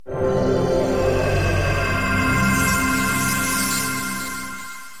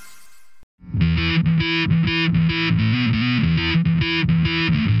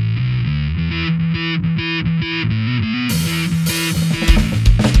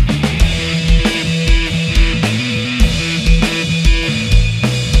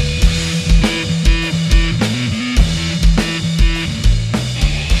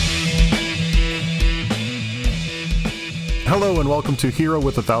welcome to Hero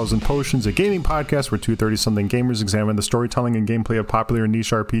with 1,000 Potions, a gaming podcast where two 30-something gamers examine the storytelling and gameplay of popular niche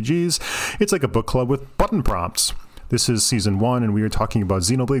RPGs. It's like a book club with button prompts. This is Season 1, and we are talking about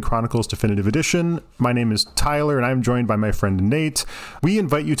Xenoblade Chronicles Definitive Edition. My name is Tyler, and I'm joined by my friend Nate. We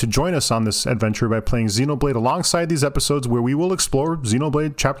invite you to join us on this adventure by playing Xenoblade alongside these episodes where we will explore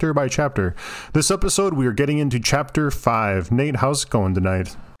Xenoblade chapter by chapter. This episode, we are getting into Chapter 5. Nate, how's it going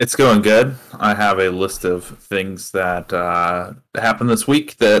tonight? It's going good. I have a list of things that happened this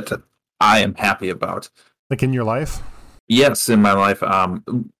week that I am happy about. Like in your life? Yes, in my life.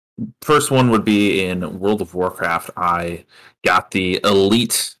 First one would be in World of Warcraft. I got the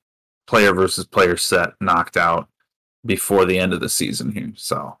elite player versus player set knocked out before the end of the season here.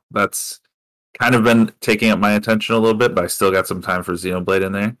 So that's kind of been taking up my attention a little bit, but I still got some time for Xenoblade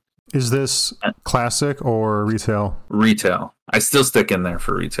in there. Is this classic or retail? Retail. I still stick in there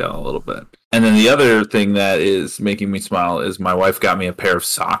for retail a little bit. And then the other thing that is making me smile is my wife got me a pair of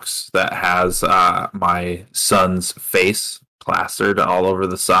socks that has my son's face plastered all over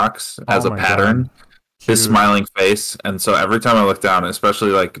the socks as a pattern. His smiling face. And so every time I look down, especially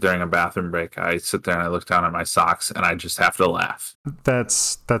like during a bathroom break, I sit there and I look down at my socks and I just have to laugh.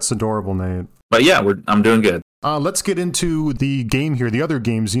 That's adorable, Nate. But yeah, I'm doing good. Let's get into the game here, the other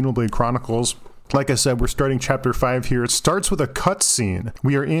game, Xenoblade Chronicles. Like I said, we're starting Chapter 5 here. It starts with a cutscene.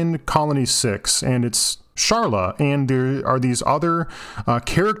 We are in Colony 6, and it's Sharla, and there are these other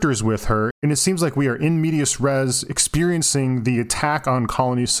characters with her, and it seems like we are in medias res experiencing the attack on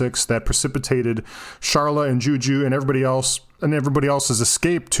Colony 6 that precipitated Sharla and Juju and everybody else's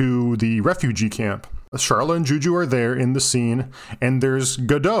escape to the refugee camp. Sharla and Juju are there in the scene, and there's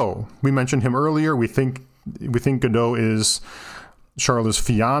Godot. We mentioned him earlier. We think Godot is Sharla's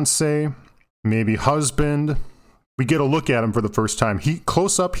fiance, maybe husband. We get a look at him for the first time.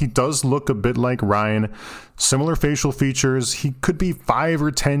 Close up, he does look a bit like Ryan. Similar facial features. He could be 5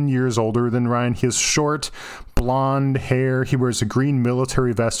 or 10 years older than Ryan. He has short, blonde hair. He wears a green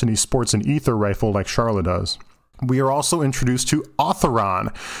military vest, and he sports an ether rifle like Sharla does. We are also introduced to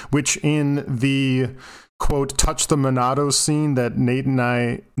Otheron, which in the quote touch the Monado scene that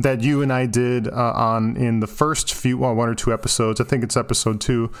you and I did in the first one or two episodes. I think it's episode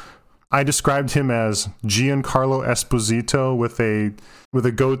 2. I described him as Giancarlo Esposito with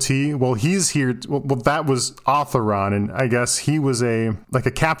a goatee. Well, he's here. Well, that was Otheron, and I guess he was a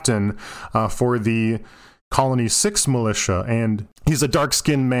captain for the Colony 6 militia, and he's a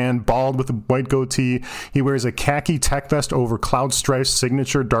dark-skinned man, bald with a white goatee. He wears a khaki tech vest over Cloud Strife's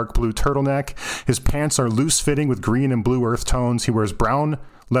signature dark blue turtleneck. His pants are loose-fitting with green and blue earth tones. He wears brown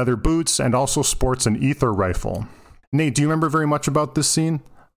leather boots and also sports an ether rifle. Nate, do you remember very much about this scene?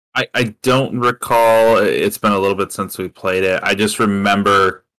 I don't recall. It's been a little bit since we played it. I just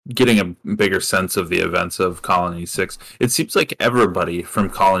remember getting a bigger sense of the events of Colony 6. It seems like everybody from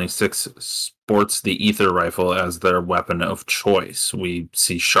Colony 6 sports the ether rifle as their weapon of choice. We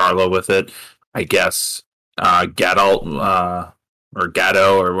see Sharla with it. I guess Gadalt or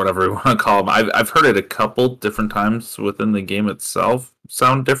Gatto or whatever we want to call him. I've heard it a couple different times within the game itself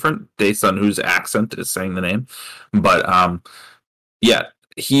sound different based on whose accent is saying the name. But yeah.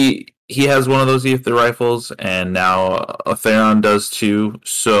 He has one of those ether rifles, and now Otheron does too.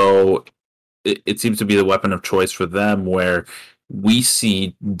 So it seems to be the weapon of choice for them, where we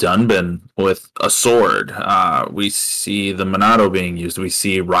see Dunban with a sword. We see the Monado being used. We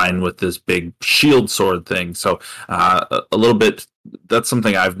see Ryan with this big shield sword thing. So a little bit, that's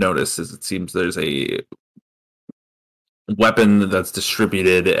something I've noticed, is it seems there's a weapon that's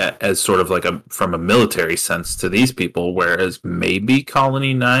distributed as sort of like from a military sense to these people, whereas maybe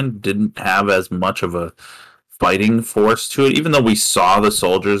Colony 9 didn't have as much of a fighting force to it. Even though we saw the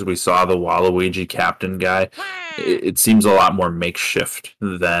soldiers, we saw the Waluigi captain guy, it seems a lot more makeshift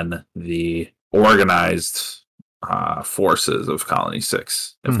than the organized forces of Colony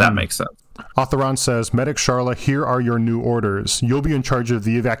 6, if that makes sense. Otheron says, Medic Sharla, here are your new orders. You'll be in charge of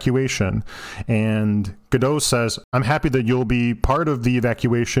the evacuation. And Godot says, I'm happy that you'll be part of the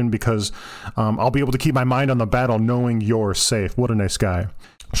evacuation because I'll be able to keep my mind on the battle knowing you're safe. What a nice guy.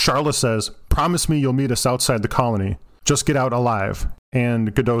 Sharla says, promise me you'll meet us outside the colony. Just get out alive.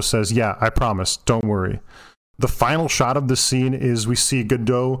 And Godot says, yeah, I promise. Don't worry. The final shot of the scene is we see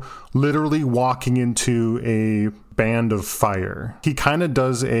Godot literally walking into a band of fire. He kind of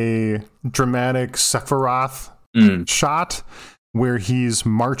does a dramatic Sephiroth shot where he's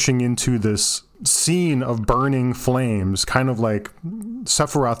marching into this scene of burning flames, kind of like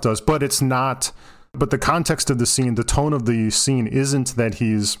Sephiroth does, but it's not. But the context of the scene, the tone of the scene isn't that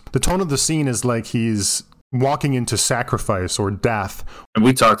the tone of the scene is like he's walking into sacrifice or death. And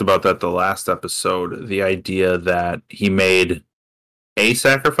we talked about that the last episode, the idea that he made a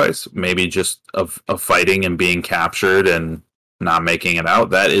sacrifice, maybe just of fighting and being captured and not making it out.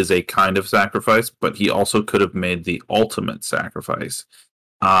 That is a kind of sacrifice, but he also could have made the ultimate sacrifice.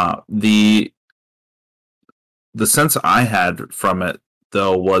 The sense I had from it,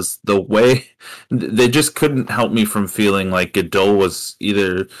 though, was the way they just couldn't help me from feeling like Godot was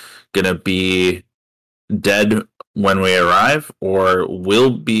either gonna be dead when we arrive or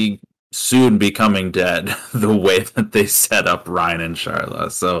will be soon becoming dead, the way that they set up Ryan and Charla.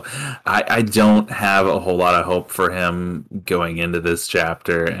 So I don't have a whole lot of hope for him going into this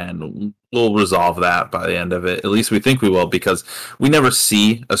chapter, and we'll resolve that by the end of it. At least we think we will, because we never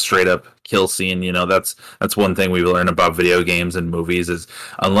see a straight up kill scene. You know, that's one thing we've learned about video games and movies is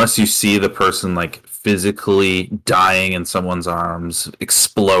unless you see the person like physically dying in someone's arms,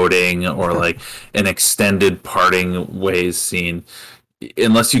 exploding, or like an extended parting ways scene,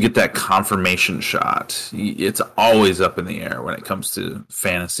 unless you get that confirmation shot, it's always up in the air when it comes to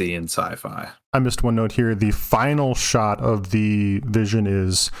fantasy and sci-fi. I missed one note here. The final shot of the vision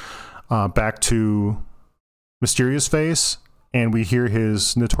is back to Mysterious Face, and we hear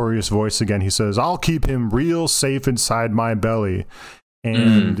his notorious voice again. He says, "I'll keep him real safe inside my belly."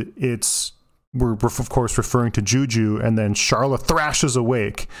 And we're of course referring to Juju, and then Charla thrashes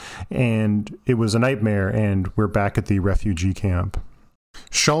awake, and it was a nightmare, and we're back at the refugee camp.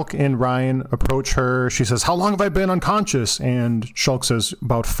 Shulk and Ryan approach her. She says, "How long have I been unconscious?" And Shulk says,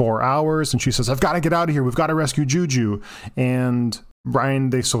 "About 4 hours." And she says, "I've got to get out of here. We've got to rescue Juju." And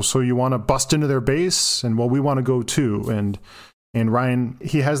Ryan, so you want to bust into their base? And well, we want to go too. And Ryan,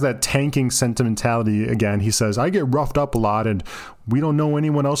 he has that tanking sentimentality again. He says, "I get roughed up a lot, and we don't know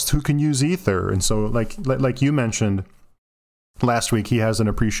anyone else who can use ether." And so like you mentioned last week, he has an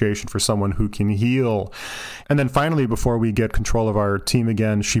appreciation for someone who can heal. And then finally, before we get control of our team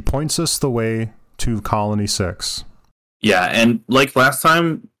again, she points us the way to Colony 6. Yeah, and like last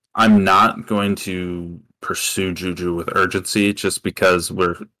time, I'm not going to pursue Juju with urgency just because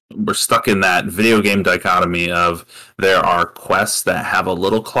we're stuck in that video game dichotomy of there are quests that have a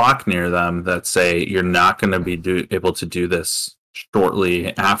little clock near them that say you're not going to be able to do this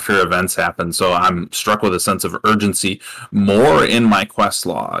shortly after events happen. So I'm struck with a sense of urgency more in my quest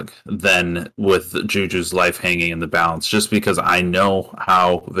log than with Juju's life hanging in the balance, just because I know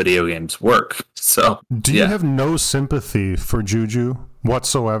how video games work. So do you have no sympathy for Juju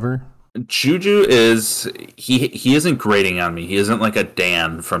whatsoever? Juju is he isn't grating on me. He isn't like a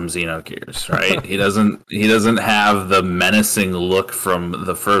Dan from Xenogears, right? he doesn't have the menacing look from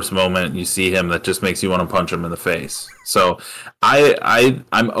the first moment you see him that just makes you want to punch him in the face. So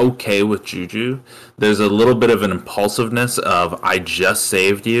I'm okay with Juju. There's a little bit of an impulsiveness of I just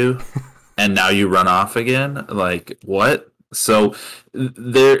saved you and now you run off again. Like what? So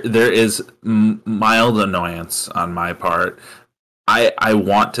there is mild annoyance on my part. I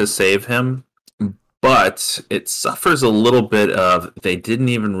want to save him, but it suffers a little bit of they didn't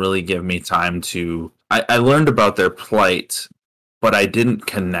even really give me time to... I learned about their plight, but I didn't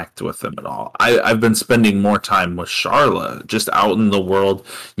connect with them at all. I've been spending more time with Charla, just out in the world.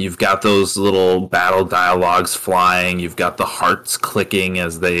 You've got those little battle dialogues flying. You've got the hearts clicking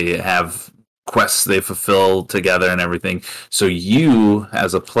as they have quests they fulfill together and everything. So you,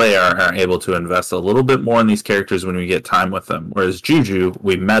 as a player, are able to invest a little bit more in these characters when we get time with them. Whereas Juju,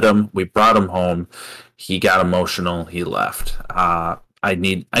 we met him, we brought him home, he got emotional, he left. I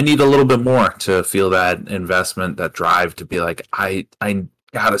need a little bit more to feel that investment, that drive to be like, I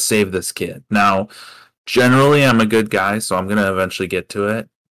gotta save this kid. Now, generally, I'm a good guy, so I'm gonna eventually get to it,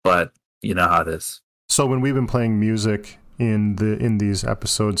 but you know how it is. So when we've been playing music in these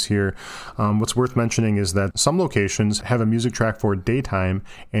episodes here, what's worth mentioning is that some locations have a music track for daytime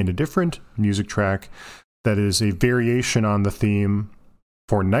and a different music track that is a variation on the theme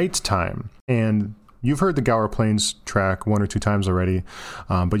for nighttime. And you've heard the Gower Plains track 1 or 2 times already,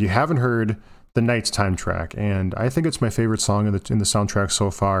 but you haven't heard the nighttime track, and I think it's my favorite song in the soundtrack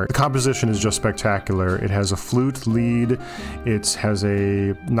so far. The composition is just spectacular. It has a flute lead, it has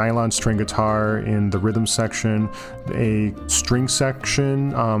a nylon string guitar in the rhythm section, a string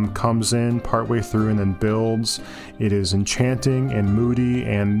section comes in partway through and then builds. It is enchanting and moody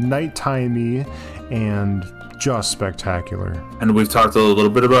and nighttimey and just spectacular. And we've talked a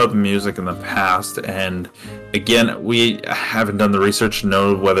little bit about music in the past, and again, we haven't done the research to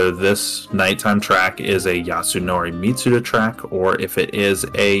know whether this nighttime track is a Yasunori Mitsuda track or if it is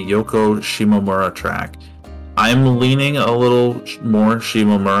a Yoko Shimomura track. I'm leaning a little more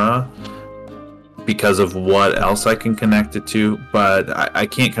Shimomura because of what else I can connect it to, but I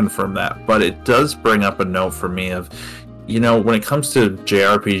can't confirm that. But it does bring up a note for me of, when it comes to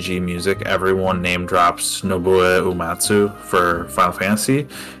JRPG music, everyone name drops Nobuo Uematsu for Final Fantasy,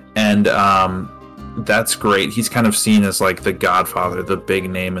 and that's great. He's kind of seen as like the godfather, the big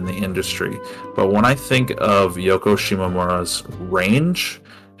name in the industry. But when I think of Yoko Shimomura's range,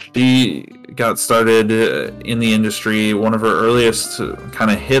 she got started in the industry. One of her earliest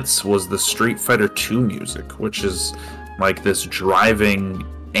kind of hits was the Street Fighter II music, which is like this driving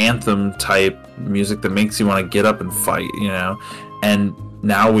anthem type music that makes you want to get up and fight, and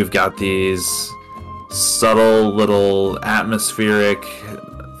now we've got these subtle little atmospheric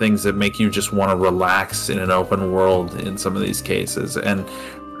things that make you just want to relax in an open world in some of these cases. And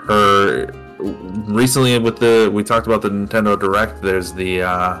her recently we talked about the Nintendo Direct, there's the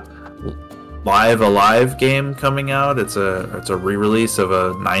Live Alive game coming out. It's a re-release of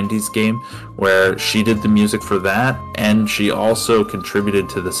a 90s game where she did the music for that, and she also contributed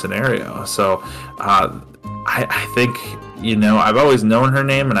to the scenario. So I think, I've always known her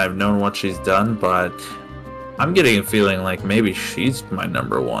name and I've known what she's done, but I'm getting a feeling like maybe she's my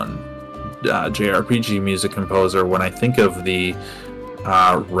number one JRPG music composer when I think of the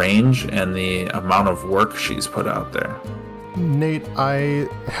range and the amount of work she's put out there. Nate, I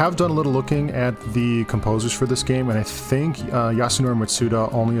have done a little looking at the composers for this game, and I think Yasunori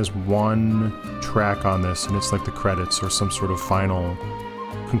Mitsuda only has one track on this, and it's like the credits or some sort of final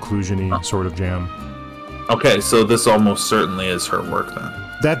conclusion-y sort of jam. Okay, so this almost certainly is her work then.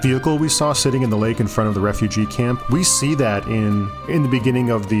 That vehicle we saw sitting in the lake in front of the refugee camp, we see that in the beginning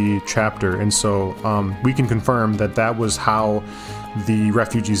of the chapter, and so we can confirm that was how the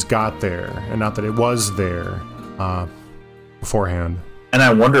refugees got there, and not that it was there beforehand. And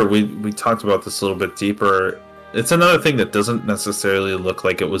I wonder, we talked about this a little bit deeper. It's another thing that doesn't necessarily look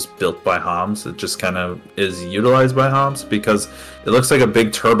like it was built by Homs. It just kind of is utilized by Homs, because it looks like a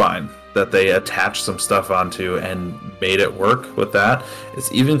big turbine that they attached some stuff onto and made it work with that.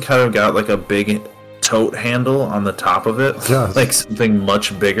 It's even kind of got like a big tote handle on the top of it. Yes. Like something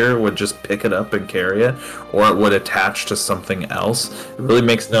much bigger would just pick it up and carry it, or it would attach to something else. It really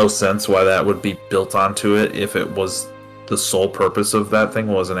makes no sense why that would be built onto it if it was the sole purpose of that thing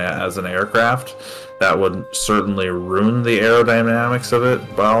was as an aircraft. That would certainly ruin the aerodynamics of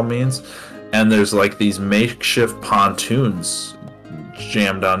it by all means. And there's like these makeshift pontoons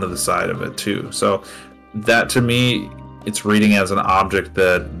jammed onto the side of it too. So that, to me, it's reading as an object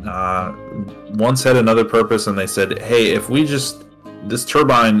that once had another purpose, and they said, hey, if we just, this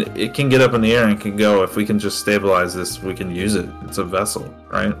turbine, it can get up in the air and can go. If we can just stabilize this, we can use it. It's a vessel,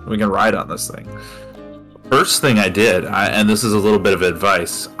 right? We can ride on this thing. First thing I did, and this is a little bit of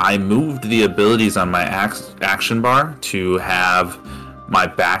advice, I moved the abilities on my action bar to have my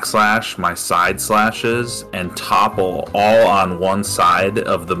backslash, my side slashes, and topple all on one side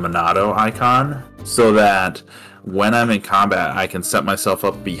of the Monado icon, so that when I'm in combat, I can set myself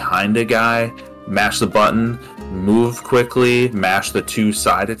up behind a guy, mash the button, move quickly, mash the two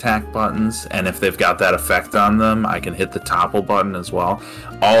side attack buttons, and if they've got that effect on them, I can hit the topple button as well,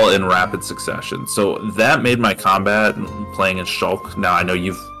 all in rapid succession. So that made my combat playing as Shulk. Now, I know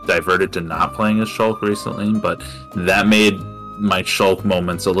you've diverted to not playing as Shulk recently, but that made my Shulk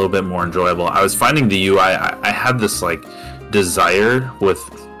moments a little bit more enjoyable. I was finding the UI, I had this like desire with,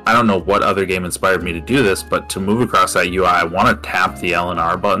 I don't know what other game inspired me to do this, but to move across that UI, I want to tap the L and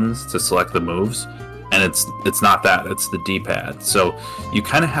R buttons to select the moves. And it's not that, it's the D-pad. So you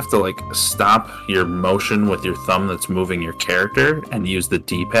kind of have to like stop your motion with your thumb that's moving your character and use the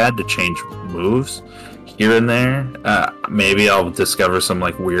D-pad to change moves here and there. Maybe I'll discover some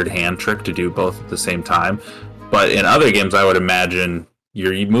like weird hand trick to do both at the same time. But in other games, I would imagine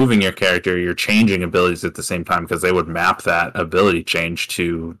you're moving your character, you're changing abilities at the same time, because they would map that ability change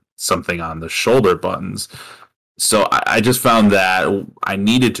to something on the shoulder buttons. So I just found that I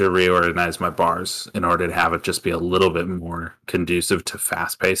needed to reorganize my bars in order to have it just be a little bit more conducive to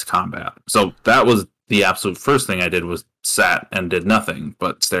fast-paced combat. So that was the absolute first thing I did, was sat and did nothing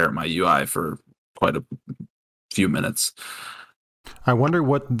but stare at my UI for quite a few minutes. I wonder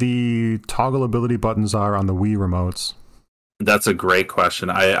what the toggle ability buttons are on the Wii remotes. That's a great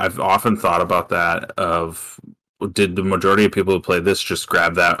question. I've often thought about that, did the majority of people who play this just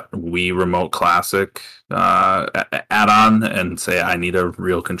grab that Wii Remote Classic add-on and say, I need a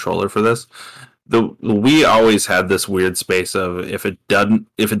real controller for this? The Wii always had this weird space of if it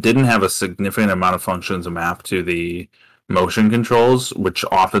didn't have a significant amount of functions mapped to the motion controls, which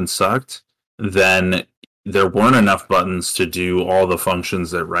often sucked, then there weren't enough buttons to do all the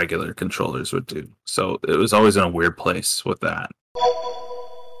functions that regular controllers would do. So it was always in a weird place with that.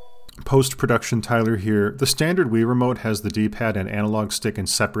 post-production Tyler here. The standard Wii remote has the D-pad and analog stick in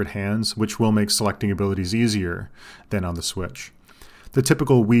separate hands, which will make selecting abilities easier than on the Switch. The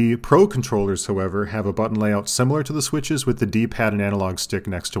typical Wii Pro controllers, however, have a button layout similar to the Switch's with the D-pad and analog stick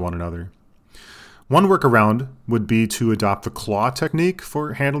next to one another. One workaround would be to adopt the claw technique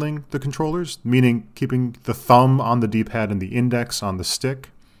for handling the controllers, meaning keeping the thumb on the D-pad and the index on the stick.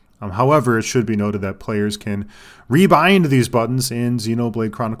 However, it should be noted that players can rebind these buttons in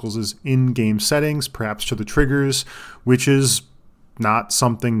Xenoblade Chronicles' in-game settings, perhaps to the triggers, which is not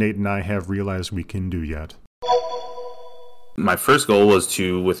something Nate and I have realized we can do yet. My first goal was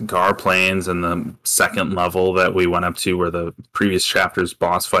with Gar Plains and the second level that we went up to where the previous chapter's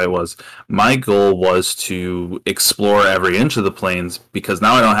boss fight was, my goal was to explore every inch of the plains, because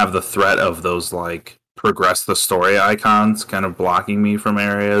now I don't have the threat of those, like, progress the story icons kind of blocking me from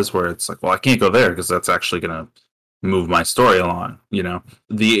areas where it's like, well, I can't go there because that's actually going to move my story along.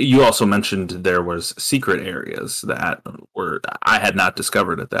 You also mentioned there was secret areas that I had not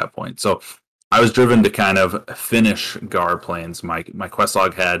discovered at that point. So I was driven to kind of finish Gar Plains. My quest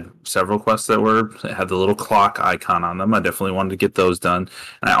log had several quests that had the little clock icon on them. I definitely wanted to get those done.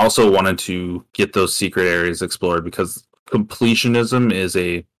 And I also wanted to get those secret areas explored, because completionism is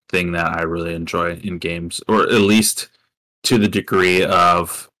a thing that I really enjoy in games, or at least to the degree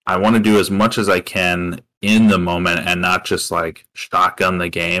of I want to do as much as I can in the moment and not just like shotgun the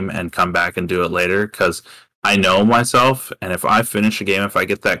game and come back and do it later, because I know myself, and if I finish a game, if I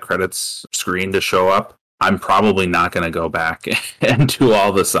get that credits screen to show up, I'm probably not going to go back and do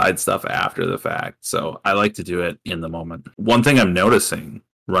all the side stuff after the fact. So I like to do it in the moment. One thing I'm noticing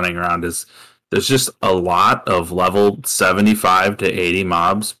running around is there's just a lot of level 75 to 80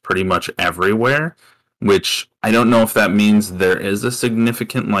 mobs pretty much everywhere, which I don't know if that means there is a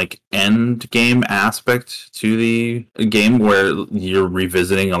significant like end game aspect to the game where you're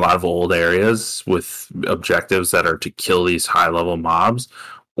revisiting a lot of old areas with objectives that are to kill these high level mobs,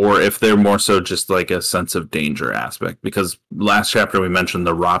 or if they're more so just like a sense of danger aspect. Because last chapter we mentioned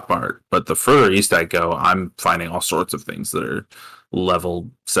the rock mart, but the further east I go, I'm finding all sorts of things that are level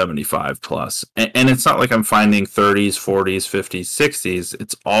 75 plus. And it's not like I'm finding 30s, 40s, 50s, 60s.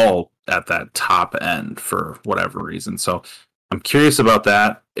 It's all at that top end for whatever reason. So I'm curious about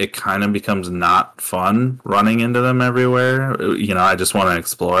that. It kind of becomes not fun running into them everywhere. I just want to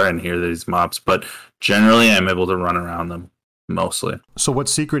explore and hear these mobs, but generally I'm able to run around them mostly. So what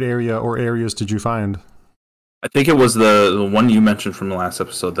secret area or areas did you find? I think it was the one you mentioned from the last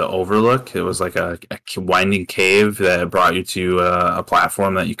episode, the Overlook. It was like a winding cave that brought you to a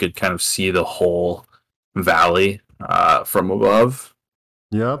platform that you could kind of see the whole valley from above.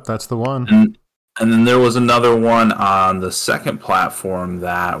 Yep, that's the one. And then there was another one on the second platform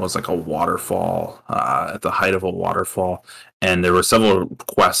that was like a waterfall, at the height of a waterfall. And there were several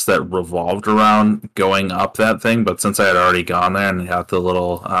quests that revolved around going up that thing. But since I had already gone there and got the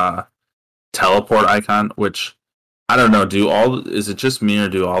little teleport icon, which I don't know, is it just me, or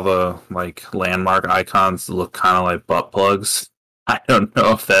do all the like landmark icons look kind of like butt plugs? I don't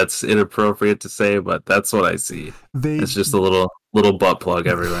know if that's inappropriate to say, but that's what I see. It's just a little butt plug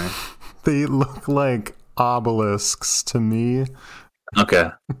everywhere. They look like obelisks to me. Okay.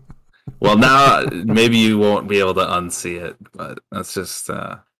 Well, now maybe you won't be able to unsee it, but that's just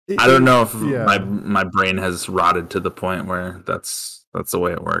I don't know if my brain has rotted to the point where that's the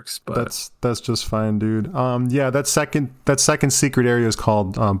way it works. But that's just fine, dude. That second secret area is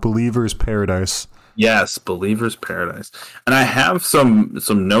called Believer's Paradise. Yes, Believer's Paradise. And I have some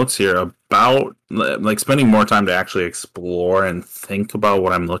notes here about like spending more time to actually explore and think about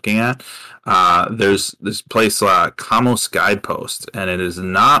what I'm looking at. There's this place, Kamos Guidepost, and it is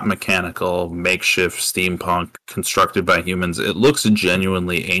not mechanical, makeshift steampunk constructed by humans. It looks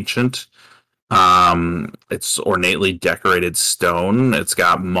genuinely ancient. It's ornately decorated stone. It's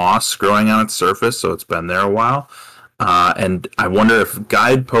got moss growing on its surface, so it's been there a while. And I wonder if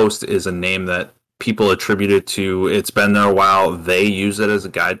Guidepost is a name that people attribute it to it's been there a while, they use it as a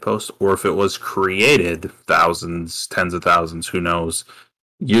guidepost, or if it was created thousands, tens of thousands, who knows,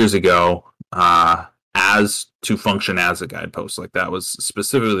 years ago, as to function as a guidepost. Like that was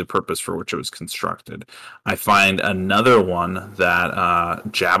specifically the purpose for which it was constructed. I find another one that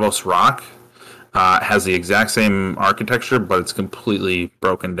Jabos Rock has the exact same architecture, but it's completely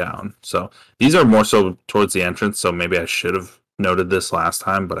broken down. So these are more so towards the entrance, so maybe I should have noted this last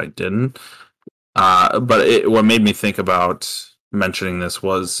time, but I didn't. What made me think about mentioning this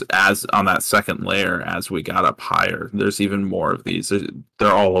was, as on that second layer, as we got up higher, there's even more of these.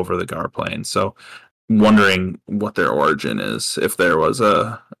 They're all over the Gar Plain. So wondering what their origin is. If there's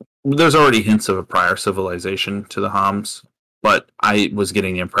already hints of a prior civilization to the Homs, but I was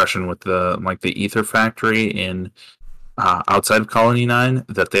getting the impression with the Ether Factory in outside of Colony 9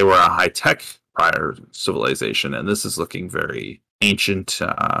 that they were a high-tech prior civilization, and this is looking very ancient,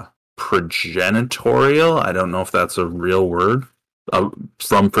 progenitorial. I don't know if that's a real word.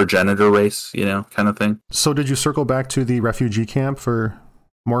 From progenitor race, kind of thing. So did you circle back to the refugee camp for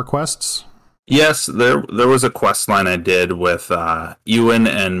more quests? Yes, there was a quest line I did with Ewan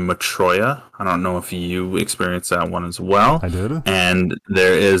and Matroya. I don't know if you experienced that one as well. I did. And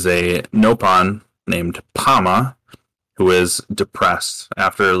there is a Nopon named Pama who is depressed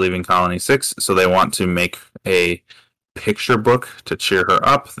after leaving Colony 6, so they want to make a picture book to cheer her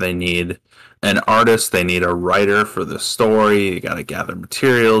up. They need an artist, they need a writer for the story, you gotta gather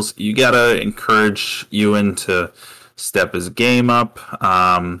materials, you gotta encourage Ewan to step his game up.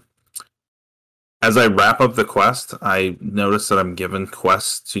 As I wrap up the quest, I notice that I'm given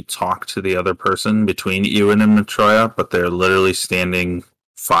quests to talk to the other person between Ewan and Matroya, but they're literally standing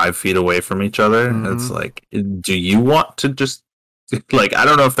 5 feet away from each other. Mm-hmm. It's like, do you want to just, like, I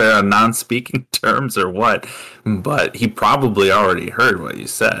don't know if they're on non-speaking terms or what, but he probably already heard what you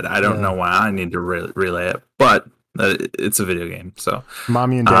said. I don't know why I need to relay it, but it's a video game, so.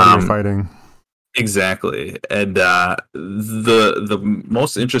 Mommy and Daddy are fighting. Exactly. And the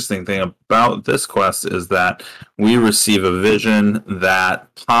most interesting thing about this quest is that we receive a vision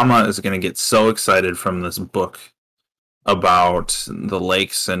that Pama is going to get so excited from this book about the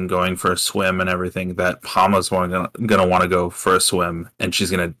lakes and going for a swim and everything that Pama's going to want to go for a swim, and she's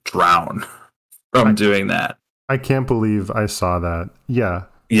going to drown from doing that. I can't believe I saw that. Yeah.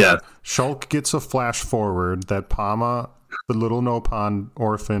 Shulk gets a flash forward that Pama, the little Nopon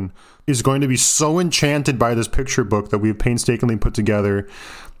orphan, is going to be so enchanted by this picture book that we've painstakingly put together.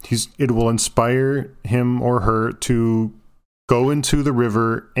 It will inspire him or her to go into the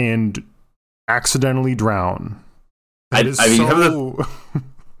river and accidentally drown. It is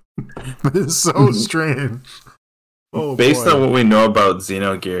so strange. Based on what we know about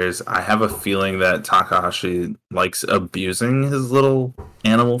Xenogears, I have a feeling that Takahashi likes abusing his little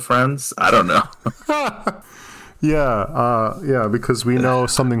animal friends. I don't know. Yeah, because we know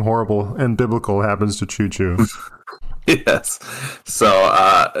something horrible and biblical happens to Choo-Choo. Yes.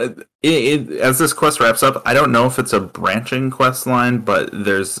 So, as this quest wraps up, I don't know if it's a branching quest line, but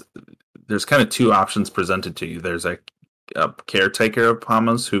there's kind of 2 options presented to you. There's a caretaker of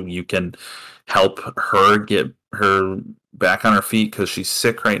Pama's who you can help her get her back on her feet because she's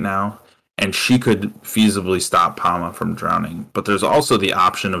sick right now, and she could feasibly stop Pama from drowning. But there's also the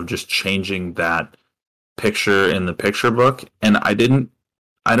option of just changing that picture in the picture book, and I don't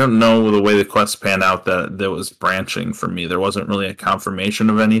know the way the quest panned out that there was branching for me. There wasn't really a confirmation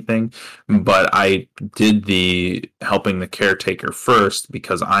of anything, but I did the helping the caretaker first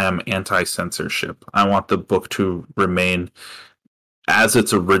because I am anti-censorship. I want the book to remain as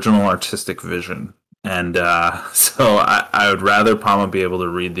its original artistic vision. And so I would rather Pama be able to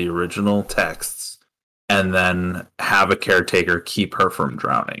read the original texts and then have a caretaker keep her from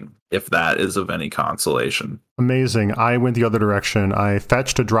drowning, if that is of any consolation. Amazing. I went the other direction. I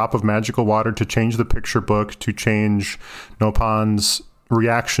fetched a drop of magical water to change the picture book, to change Nopon's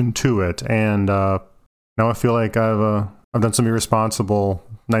reaction to it. And now I feel like I've done some irresponsible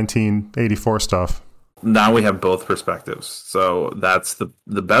 1984 stuff. Now we have both perspectives. So that's the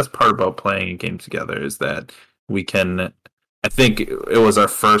best part about playing a game together is that we can, I think it was our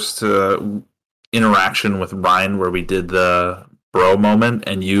first interaction with Ryan where we did the bro moment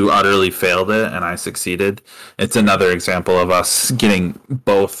and you utterly failed it and I succeeded. It's another example of us getting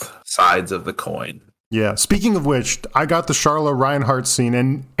both sides of the coin. Yeah. Speaking of which, I got the Charla Reinhardt scene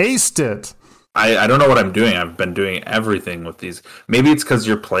and aced it. I don't know what I'm doing. I've been doing everything with these. Maybe it's because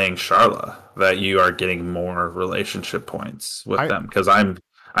you're playing Charla that you are getting more relationship points with them. Because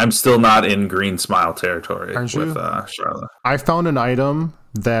I'm still not in green smile territory with Charla. I found an item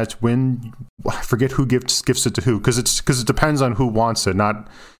that when I forget who gifts it to who, because it depends on who wants it, not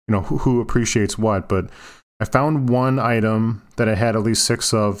who appreciates what. But I found one item that I had at least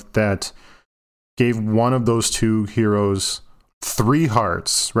 6 of that gave one of those 2 heroes 3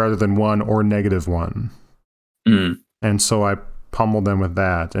 hearts rather than 1 or -1. And so I pummeled them with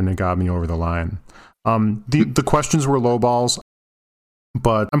that, and it got me over the line. The questions were low balls,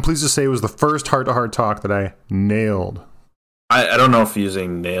 but I'm pleased to say it was the first heart-to-heart talk that I nailed. I don't know if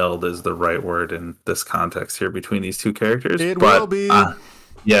using nailed is the right word in this context here between these 2 characters. It will be.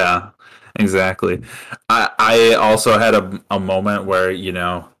 Yeah, exactly. I also had a moment where,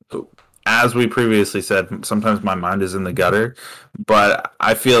 as we previously said, sometimes my mind is in the gutter, but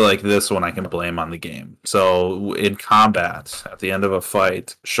I feel like this one I can blame on the game. So in combat, at the end of a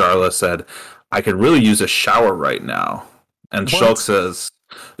fight, Charla said, I could really use a shower right now. And What? Shulk says,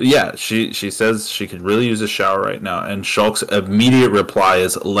 yeah, she says she could really use a shower right now. And Shulk's immediate reply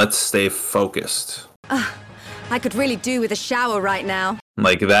is, let's stay focused. I could really do with a shower right now.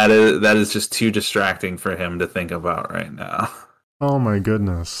 Like, that is just too distracting for him to think about right now. Oh my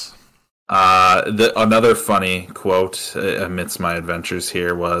goodness. Another funny quote amidst my adventures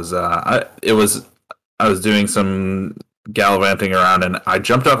here was, I was doing some gallivanting around and I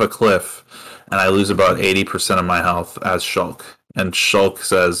jumped off a cliff and I lose about 80% of my health as Shulk. And Shulk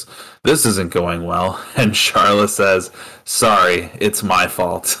says, this isn't going well. And Charla says, sorry, it's my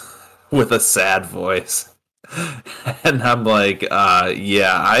fault, with a sad voice. And I'm like,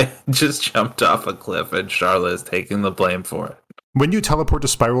 yeah, I just jumped off a cliff and Charla is taking the blame for it. When you teleport to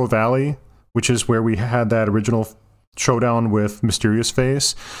Spiral Valley, which is where we had that original showdown with Mysterious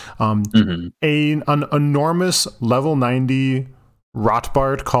Face, an enormous level 90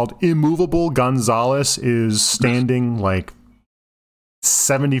 Rotbart called Immovable Gonzalez is standing like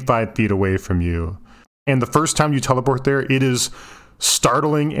 75 feet away from you. And the first time you teleport there, it is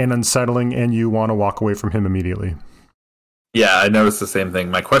startling and unsettling, and you want to walk away from him immediately. Yeah, I noticed the same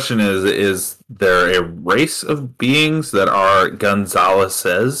thing. My question is there a race of beings that are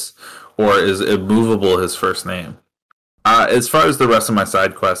Gonzalez's, or is Immovable his first name? As far as the rest of my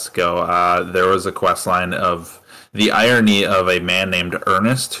side quests go, there was a quest line of the irony of a man named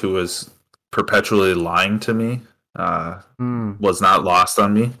Ernest who was perpetually lying to me. Was not lost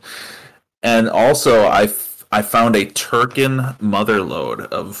on me. And also, I found a Turkin motherlode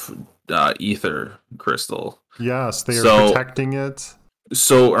of ether crystal. Yes, they are protecting it.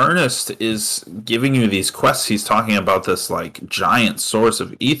 So Ernest is giving you these quests. He's talking about this like giant source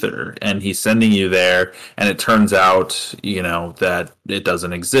of ether, and he's sending you there. And it turns out, that it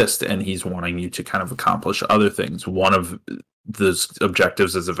doesn't exist, and he's wanting you to kind of accomplish other things. One of the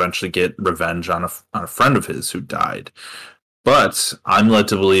objectives is eventually get revenge on a friend of his who died. But I'm led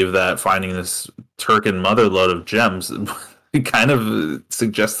to believe that finding this Turkin motherlode of gems it kind of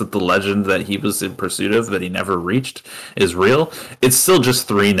suggests that the legend that he was in pursuit of that he never reached is real. It's still just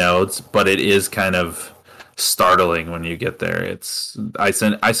 3 nodes, but it is kind of startling when you get there. I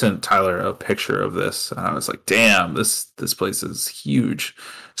sent Tyler a picture of this, and I was like, "Damn, this place is huge."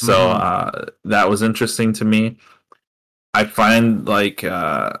 So that was interesting to me. I find like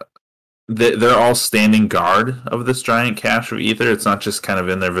they're all standing guard of this giant cache of ether. It's not just kind of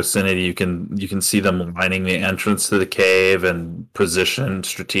in their vicinity. You can see them lining the entrance to the cave and positioned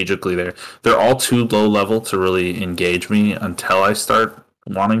strategically there. They're all too low level to really engage me until I start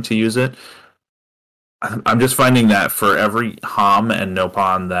wanting to use it. I'm just finding that for every Ham and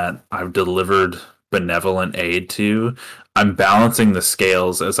Nopon that I've delivered benevolent aid to, I'm balancing the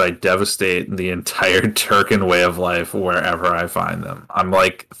scales as I devastate the entire Turkin way of life wherever I find them. I'm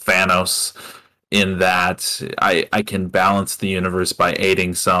like Thanos in that I can balance the universe by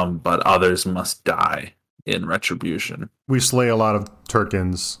aiding some, but others must die in retribution. We slay a lot of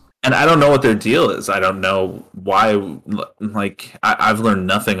Turkins. And I don't know what their deal is. I don't know why. Like, I've learned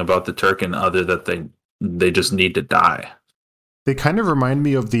nothing about the Turkin other that they just need to die. They kind of remind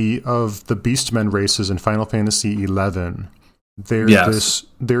me of the Beastmen races in Final Fantasy XI.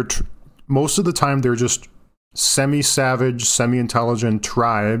 Most of the time they're just semi-savage, semi-intelligent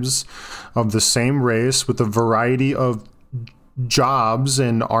tribes of the same race with a variety of jobs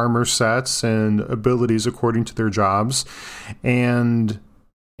and armor sets and abilities according to their jobs, and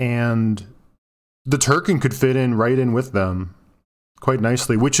the Turkin could fit right in with them quite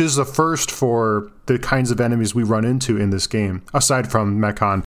nicely, which is a first for the kinds of enemies we run into in this game, aside from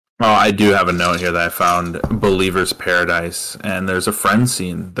Mechon. Oh, I do have a note here that I found Believer's Paradise, and there's a friend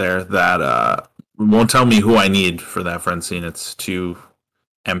scene there that won't tell me who I need for that friend scene. It's 2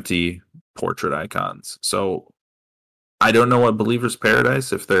 empty portrait icons. So I don't know what Believer's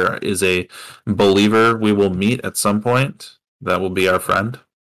Paradise, if there is a believer we will meet at some point that will be our friend.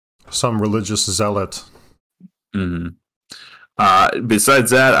 Some religious zealot. Mm-hmm. Besides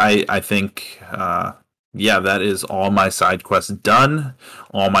that, I think, that is all my side quests done,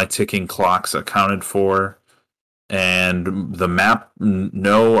 all my ticking clocks accounted for, and the map,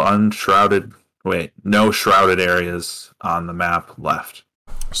 no shrouded areas on the map left.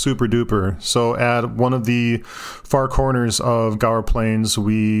 Super duper. So at one of the far corners of Gower Plains,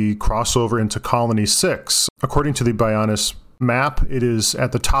 we cross over into Colony 6. According to the Bionis map, it is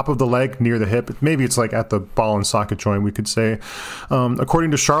at the top of the leg near the hip. Maybe it's like at the ball and socket joint, we could say. According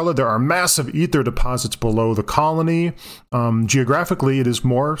to Charlotte, there are massive ether deposits below the colony. Geographically, it is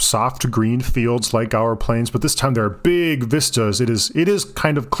more soft green fields like Gower Plains, but this time there are big vistas. It is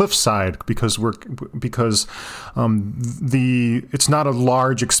kind of cliffside because it's not a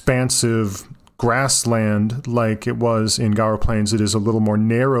large, expansive grassland like it was in Gower Plains. It is a little more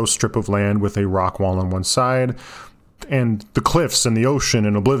narrow strip of land with a rock wall on one side and the cliffs and the ocean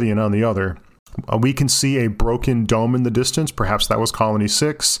and Oblivion on the other. We can see a broken dome in the distance. Perhaps that was Colony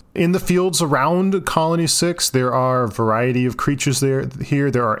 6. In the fields around Colony 6, there are a variety of creatures here.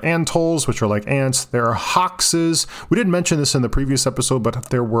 There are anthols, which are like ants. There are hoxes. We didn't mention this in the previous episode, but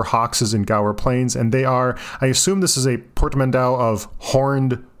there were hoxes in Gower Plains, and they are, I assume this is a portmanteau of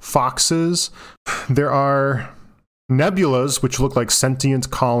horned foxes. There are nebulas, which look like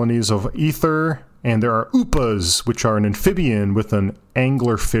sentient colonies of ether. And there are upas, which are an amphibian with an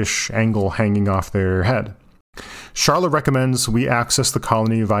anglerfish angle hanging off their head. Charla recommends we access the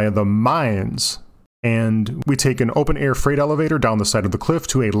colony via the mines. And we take an open-air freight elevator down the side of the cliff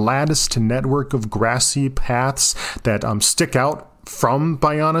to a latticed network of grassy paths that stick out from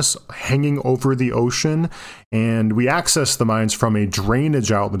Bionis, hanging over the ocean, and we access the mines from a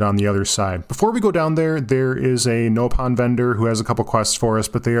drainage outlet on the other side. Before we go down there, there is a Nopon vendor who has a couple quests for us,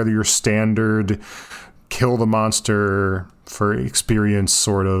 but they are your standard kill the monster for experience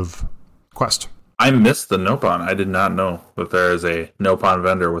sort of quest. I missed the Nopon. I did not know that there is a Nopon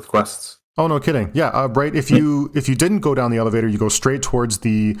vendor with quests. Oh, no kidding. Yeah, right. If you didn't go down the elevator, you go straight towards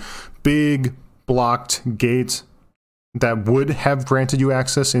the big blocked gate that would have granted you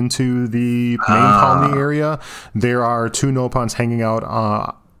access into the main colony area. There are two Nopons hanging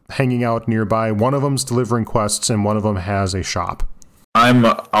out nearby. One of them's delivering quests, and one of them has a shop. I'm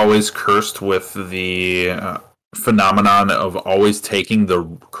always cursed with the phenomenon of always taking the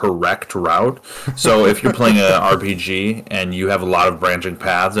correct route. So if you're playing an RPG and you have a lot of branching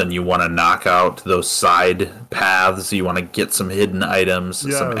paths and you want to knock out those side paths, you want to get some hidden items,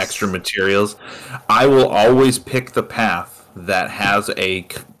 some extra materials, I will always pick the path that has a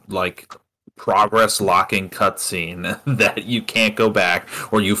progress locking cutscene that you can't go back,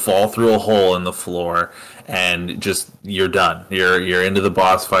 or you fall through a hole in the floor and just you're done. You're into the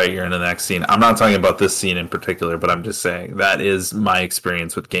boss fight, you're in the next scene. I'm not talking about this scene in particular, but I'm just saying that is my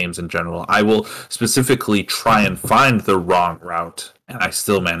experience with games in general. I will specifically try and find the wrong route, and I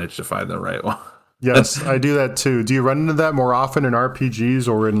still manage to find the right one. Yes, I do that too. Do you run into that more often in RPGs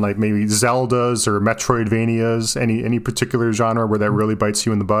or in like maybe Zeldas or Metroidvanias? Any particular genre where that really bites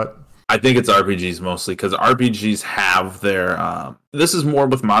you in the butt? I think it's RPGs mostly, because RPGs have their... this is more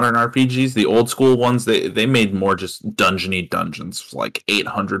with modern RPGs. The old school ones, they made more just dungeony dungeons, like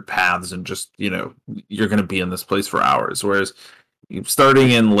 800 paths, and just, you're going to be in this place for hours. Whereas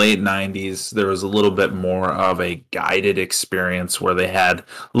starting in late 90s, there was a little bit more of a guided experience where they had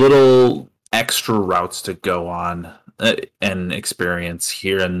little extra routes to go on and experience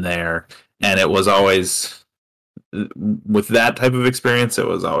here and there. And it was always... with that type of experience, it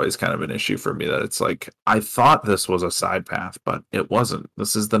was always kind of an issue for me that it's like, I thought this was a side path, but it wasn't.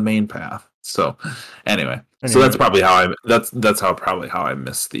 This is the main path. So anyway. So that's probably how that's how I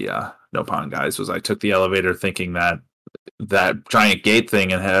missed the Nopon guys. Was I took the elevator thinking that giant gate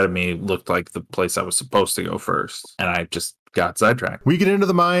thing ahead of me looked like the place I was supposed to go first, and I just got sidetracked. We get into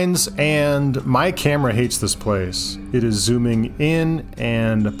the mines, and my camera hates this place. It is zooming in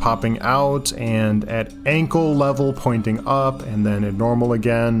and popping out, and at ankle level pointing up, and then at normal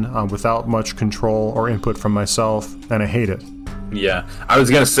again, without much control or input from myself, and I hate it. Yeah, I was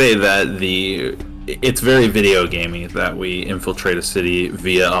going to say that it's very video gamey that we infiltrate a city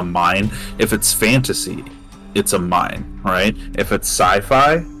via a mine. If it's fantasy, it's a mine, right? If it's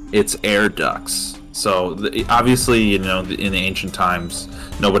sci-fi, it's air ducts. So obviously, in the ancient times,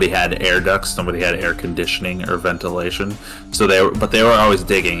 nobody had air ducts, nobody had air conditioning or ventilation. So they were always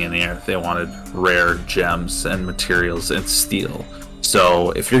digging in the earth. They wanted rare gems and materials and steel.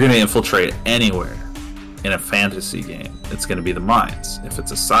 So if you're going to infiltrate anywhere in a fantasy game, it's going to be the mines. If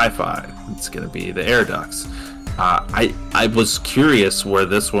it's a sci-fi, it's going to be the air ducts. I was curious where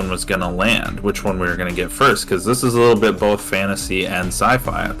this one was going to land, which one we were going to get first, because this is a little bit both fantasy and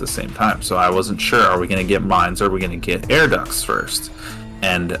sci-fi at the same time. So I wasn't sure, are we going to get mines or are we going to get air ducts first?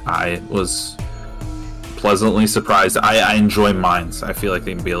 And I was pleasantly surprised. I enjoy mines. I feel like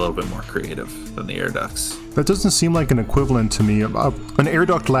they can be a little bit more creative than the air ducts. That doesn't seem like an equivalent to me. An air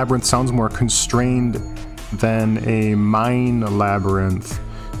duct labyrinth sounds more constrained than a mine labyrinth.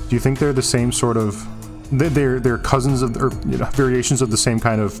 Do you think they're the same sort of... They're cousins of, or variations of the same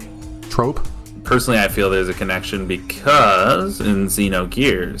kind of trope? Personally, I feel there's a connection because in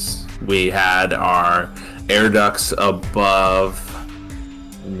Xenogears, we had our air ducts above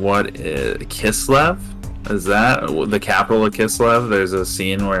Kislev? Is that the capital of Kislev? There's a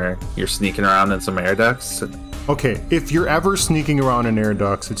scene where you're sneaking around in some air ducts. Okay, if you're ever sneaking around in air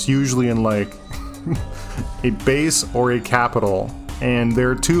ducts, it's usually in like a base or a capital and there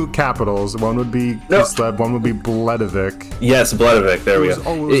are two capitals. One would be Kislev, one would be Bledavik. Yes, Bledavik. There we go.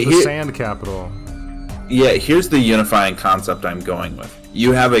 Oh, it was the sand capital. Yeah, here's the unifying concept I'm going with.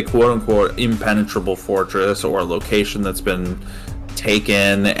 You have a quote-unquote impenetrable fortress or a location that's been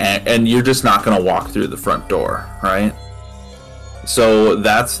taken, and you're just not going to walk through the front door, right? So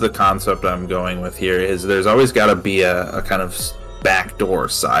that's the concept I'm going with here, is there's always got to be a kind of backdoor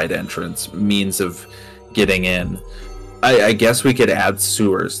side entrance, means of getting in. I guess we could add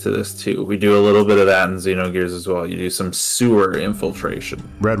sewers to this too. We do a little bit of that in Xenogears as well. You do some sewer infiltration.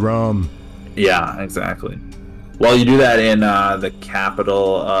 Red rum. Yeah, exactly. Well, you do that in the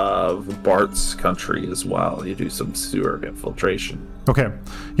capital of Bart's country as well. You do some sewer infiltration. Okay.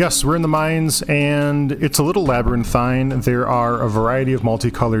 Yes, we're in the mines, and it's a little labyrinthine. There are a variety of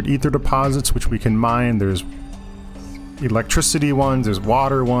multicolored ether deposits which we can mine. There's electricity ones, there's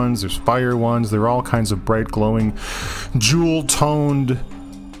water ones, there's fire ones. There are all kinds of bright, glowing, jewel-toned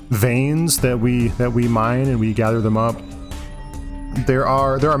veins that we mine, and we gather them up. There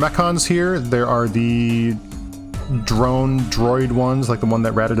are mechons here. There are the droid ones, like the one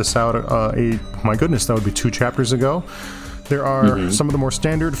that ratted us out. My goodness, that would be 2 chapters ago. There are some of the more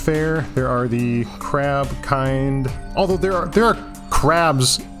standard fare. There are the crab kind. Although there are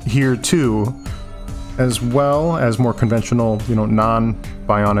crabs here too, as well as more conventional,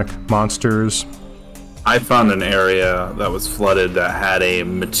 non-bionic monsters. I found an area that was flooded that had a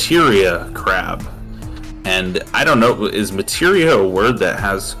materia crab. And I don't know, is materia a word that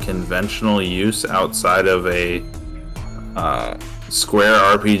has conventional use outside of a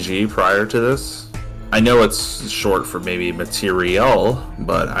Square RPG prior to this? I know it's short for maybe material,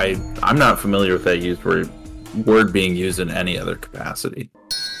 but I'm not familiar with that word being used in any other capacity.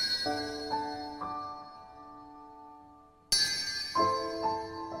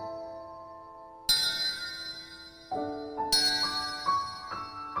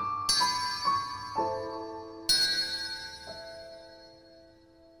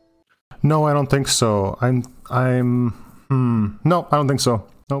 No, I don't think so. No, I don't think so.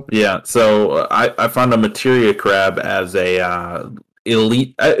 Nope. Yeah, so I found a materia crab as a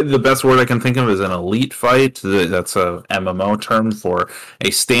elite. The best word I can think of is an elite fight. That's a MMO term for a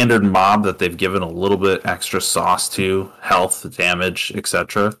standard mob that they've given a little bit extra sauce to, health, damage,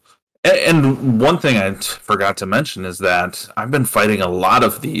 etc. And one thing I forgot to mention is that I've been fighting a lot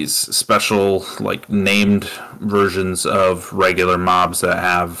of these special, named versions of regular mobs that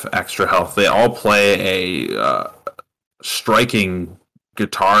have extra health. They all play a striking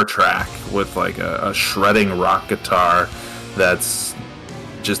guitar track with a shredding rock guitar that's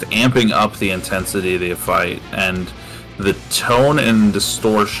just amping up the intensity of the fight. And the tone and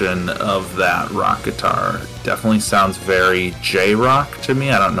distortion of that rock guitar definitely sounds very J-rock to me.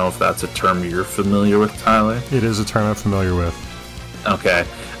 I don't know if that's a term you're familiar with, Tyler. It is a term I'm familiar with. Okay.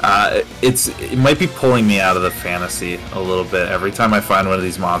 It might be pulling me out of the fantasy a little bit. Every time I find one of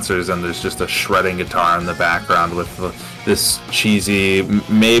these monsters and there's just a shredding guitar in the background with this cheesy,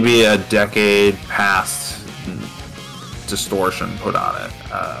 maybe a decade past distortion put on it.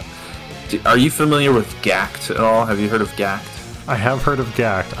 Are you familiar with Gact at all? Have you heard of Gact? I have heard of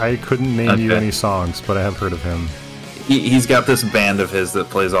Gact. I couldn't name you any songs, but I have heard of him. He's got this band of his that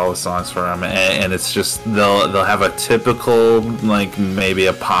plays all the songs for him, and it's just they'll have a typical, maybe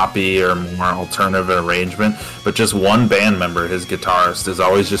a poppy or more alternative arrangement, but just one band member, his guitarist, is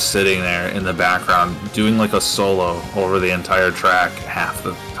always just sitting there in the background doing a solo over the entire track half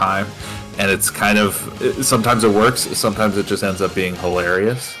the time. And it's kind of, sometimes it works, sometimes it just ends up being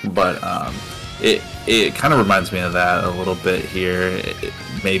hilarious, but it kind of reminds me of that a little bit here.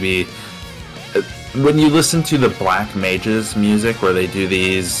 Maybe when you listen to the Black Mages music, where they do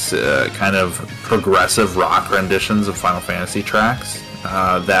these kind of progressive rock renditions of Final Fantasy tracks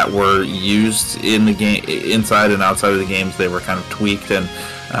that were used in the game, inside and outside of the games, they were kind of tweaked and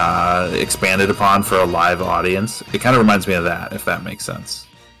expanded upon for a live audience. It kind of reminds me of that, if that makes sense.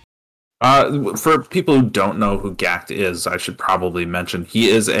 For people who don't know who Gact is, I should probably mention he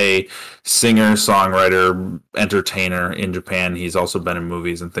is a singer, songwriter, entertainer in Japan. He's also been in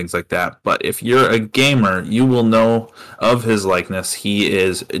movies and things like that. But if you're a gamer, you will know of his likeness. He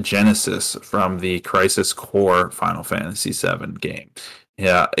is Genesis from the Crisis Core Final Fantasy VII game.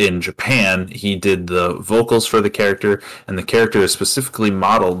 Yeah, in Japan, he did the vocals for the character, and the character is specifically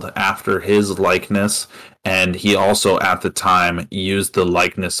modeled after his likeness. And he also, at the time, used the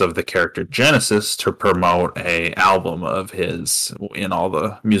likeness of the character Genesis to promote a album of his in all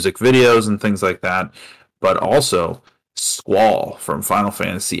the music videos and things like that. But also, Squall from Final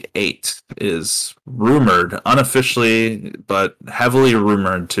Fantasy VIII is rumored, unofficially, but heavily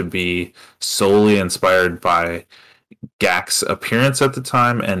rumored to be solely inspired by Gak's appearance at the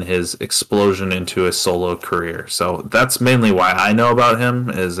time and his explosion into a solo career. So that's mainly why I know about him,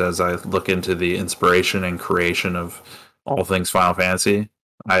 is as I look into the inspiration and creation of all things Final Fantasy.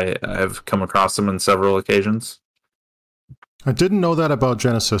 I've come across him on several occasions. I didn't know that about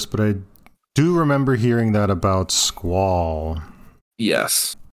Genesis, but I do remember hearing that about Squall.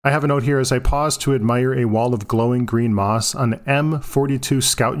 Yes. I have a note here as I pause to admire a wall of glowing green moss. An M42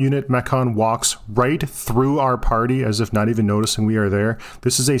 scout unit mechon walks right through our party as if not even noticing we are there.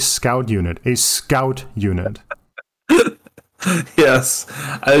 This is a scout unit. A scout unit. Yes.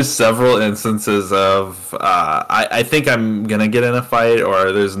 There's several instances of I think I'm going to get in a fight,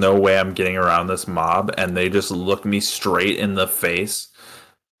 or there's no way I'm getting around this mob, and they just look me straight in the face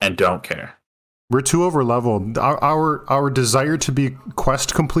and don't care. We're too overleveled. Our desire to be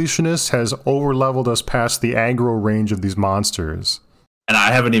quest completionists has overleveled us past the aggro range of these monsters. And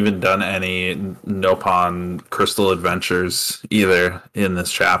I haven't even done any Nopon Crystal Adventures either in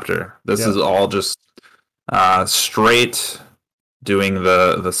this chapter. This is all just straight doing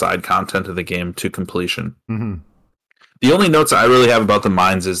the side content of the game to completion. Mm-hmm. The only notes I really have about the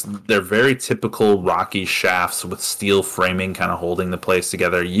mines is they're very typical rocky shafts with steel framing kind of holding the place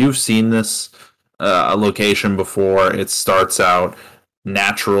together. You've seen this a location before. It starts out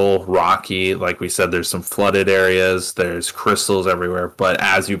natural, rocky. Like we said, there's some flooded areas, there's crystals everywhere, but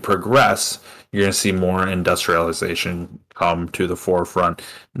as you progress, you're going to see more industrialization come to the forefront.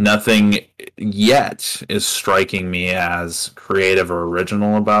 Nothing yet is striking me as creative or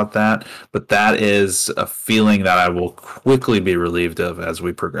original about that, but that is a feeling that I will quickly be relieved of as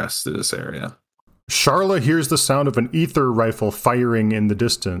we progress through this area. Sharla hears the sound of an ether rifle firing in the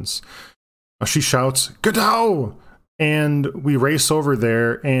distance. She shouts, "Gadao!" And we race over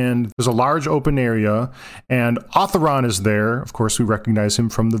there, and there's a large open area, and Otheron is there. Of course, we recognize him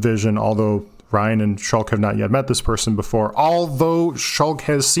from the vision, although Ryan and Shulk have not yet met this person before, although Shulk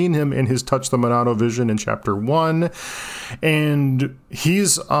has seen him in his Touch the Monado vision in Chapter 1. And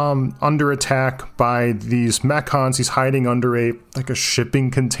he's under attack by these mechons. He's hiding under a shipping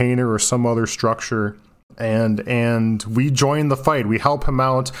container or some other structure. And we join the fight. We help him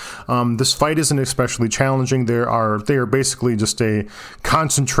out. This fight isn't especially challenging. They are basically just a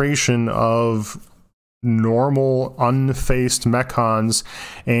concentration of normal, unfaced mechons,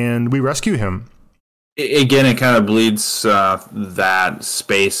 and we rescue him. Again, it kind of bleeds that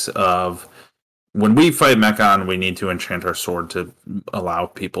space of when we fight mechon, we need to enchant our sword to allow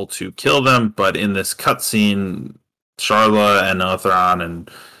people to kill them. But in this cutscene, Sharla and Otheron and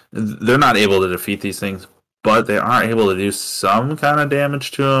they're not able to defeat these things, but they are able to do some kind of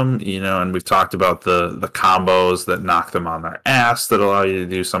damage to them, and we've talked about the combos that knock them on their ass that allow you to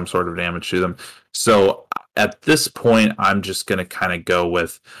do some sort of damage to them. So at this point, I'm just going to kind of go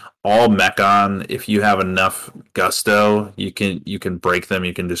with all mechon. If you have enough gusto, you can break them,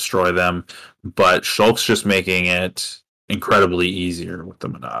 you can destroy them, but Shulk's just making it incredibly easier with the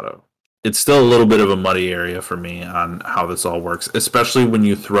Monado. It's still a little bit of a muddy area for me on how this all works, especially when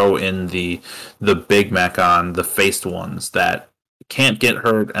you throw in the big mechon, the faced ones that can't get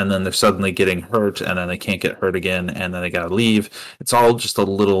hurt, and then they're suddenly getting hurt, and then they can't get hurt again, and then they gotta leave. It's all just a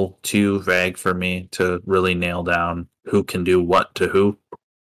little too vague for me to really nail down who can do what to who.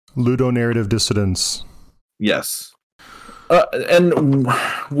 Ludonarrative dissidence. Yes. And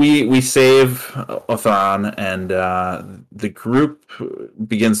we save Otheron, and the group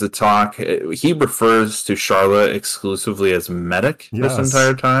begins to talk. He refers to Sharla exclusively as medic this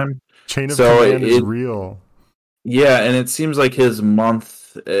entire time. Chain of command is real. Yeah, and it seems like his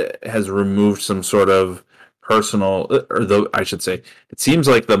month has removed some sort of personal, it seems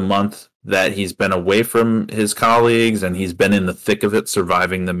like the month that he's been away from his colleagues and he's been in the thick of it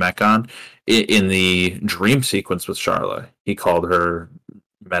surviving the mechon. In the dream sequence with Sharla, he called her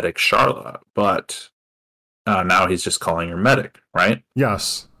Medic Sharla, but now he's just calling her Medic, right?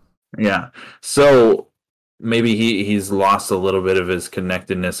 Yes. Yeah. So maybe he's lost a little bit of his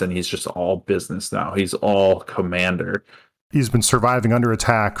connectedness and he's just all business now. He's all commander. He's been surviving under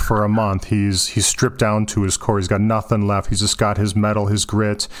attack for a month. He's stripped down to his core. He's got nothing left. He's just got his metal, his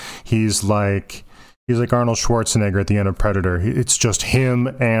grit. He's like Arnold Schwarzenegger at the end of Predator. It's just him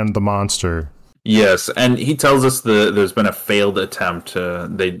and the monster. Yes, and he tells us there's been a failed attempt.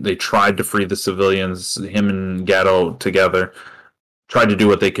 They tried to free the civilians. Him and Gatto together tried to do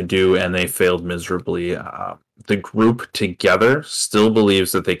what they could do, and they failed miserably. The group together still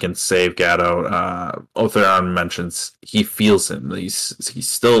believes that they can save Gatto. Otheron mentions he feels him. He's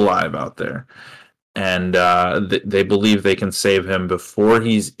still alive out there. And they believe they can save him before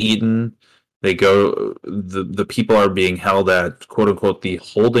he's eaten. They go, the people are being held at, quote unquote, the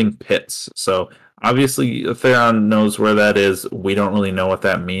holding pits. So Obviously, Theron knows where that is. We don't really know what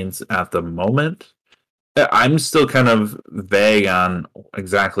that means at the moment. I'm still kind of vague on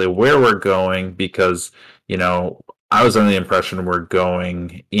exactly where we're going because, I was under the impression we're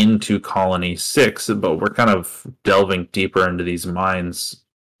going into Colony 6, but we're kind of delving deeper into these mines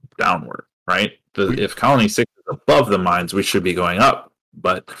downward, right? If Colony 6 is above the mines, we should be going up,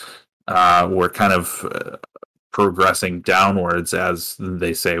 but we're kind of progressing downwards as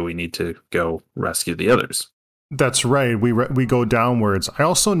they say we need to go rescue the others. That's right. We go downwards. I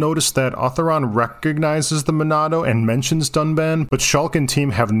also noticed that Otheron recognizes the Monado and mentions Dunban, but Shulk and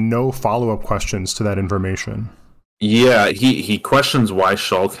team have no follow-up questions to that information. Yeah, he questions why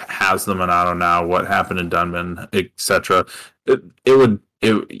Shulk has the Monado now, what happened in Dunban, etc.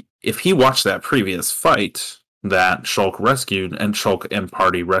 If he watched that previous fight that Shulk rescued, and Shulk and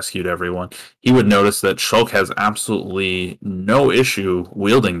party rescued everyone, he would notice that Shulk has absolutely no issue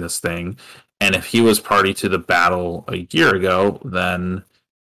wielding this thing. And if he was party to the battle a year ago, then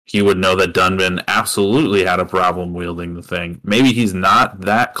he would know that Dunban absolutely had a problem wielding the thing. Maybe he's not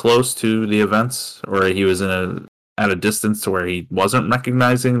that close to the events, or he was at a distance to where he wasn't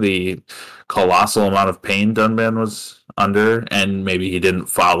recognizing the colossal amount of pain Dunban was under, and maybe he didn't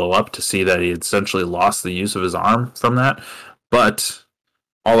follow up to see that he had essentially lost the use of his arm from that. But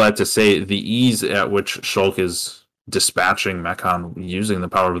all that to say, the ease at which Shulk is dispatching Mechon using the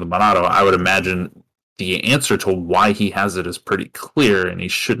power of the Monado, I would imagine the answer to why he has it is pretty clear, and he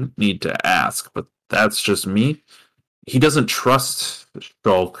shouldn't need to ask. But that's just me. He doesn't trust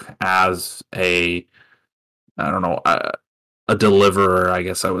Shulk as a deliverer, I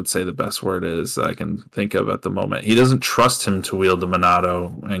guess I would say the best word is that I can think of at the moment. He doesn't trust him to wield the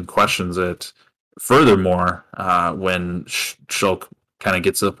Monado and questions it. Furthermore, when Shulk kind of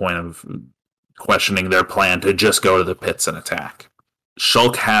gets to the point of questioning their plan to just go to the pits and attack,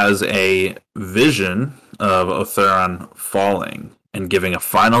 Shulk has a vision of Otheron falling and giving a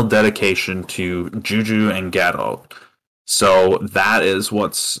final dedication to Juju and Gatto. So that is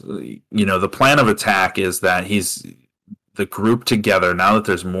what's, the plan of attack is that he's the group together. Now that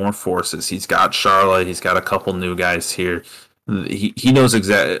there's more forces, he's got Charlotte, he's got a couple new guys here. He knows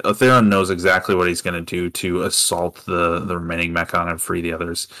Otheron knows exactly what he's going to do to assault the remaining Mechon and free the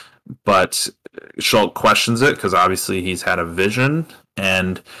others. But Shulk questions it because obviously he's had a vision,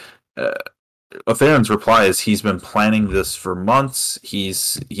 and Otheron's reply is he's been planning this for months.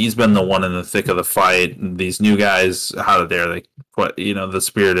 He's been the one in the thick of the fight. These new guys, how dare they? The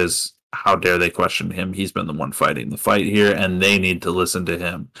spirit is, how dare they question him? He's been the one fighting the fight here, and they need to listen to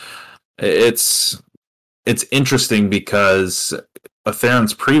him. It's interesting because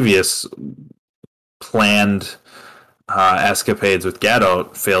Otheron's previous planned escapades with Gatto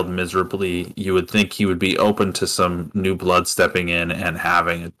failed miserably. You would think he would be open to some new blood stepping in and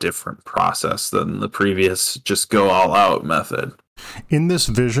having a different process than the previous just go all out method. In this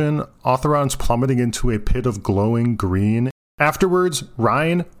vision, Otheron's plummeting into a pit of glowing green. Afterwards,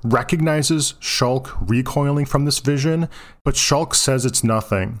 Ryan recognizes Shulk recoiling from this vision, but Shulk says it's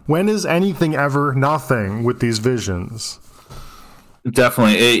nothing. When is anything ever nothing with these visions?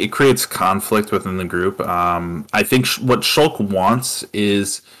 Definitely. It creates conflict within the group. I think what Shulk wants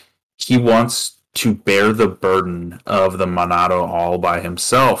is he wants to bear the burden of the Monado all by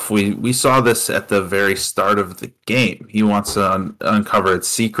himself. We saw this at the very start of the game. He wants to uncover its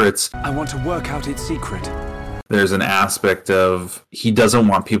secrets. I want to work out its secret. There's an aspect of he doesn't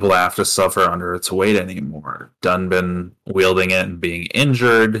want people to have to suffer under its weight anymore. Dunban wielding it and being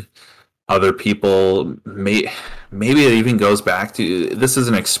injured. Other people, maybe it even goes back to, this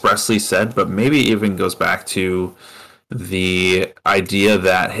isn't expressly said, but maybe it even goes back to the idea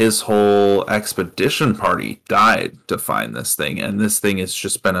that his whole expedition party died to find this thing, and this thing has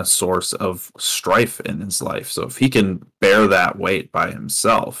just been a source of strife in his life. So if he can bear that weight by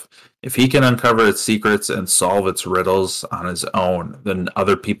himself, if he can uncover its secrets and solve its riddles on his own, then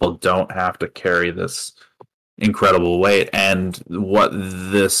other people don't have to carry this incredible weight. And what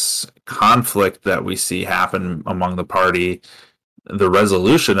this conflict that we see happen among the party, the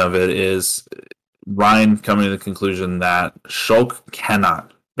resolution of it is Ryan coming to the conclusion that Shulk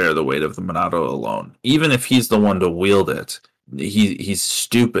cannot bear the weight of the Monado alone. Even if he's the one to wield it, he's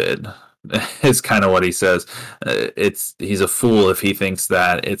stupid, is kind of what he says. He's a fool if he thinks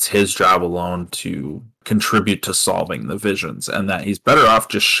that it's his job alone to contribute to solving the visions, and that he's better off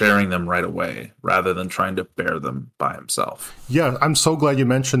just sharing them right away rather than trying to bear them by himself. Yeah, I'm so glad you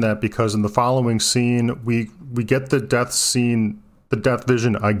mentioned that, because in the following scene, we get the death scene, the death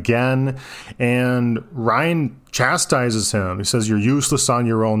vision again, and Ryan chastises him. He says, "You're useless on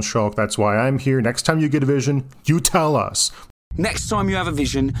your own, Shulk. That's why I'm here. Next time you get a vision, you tell us. Next time you have a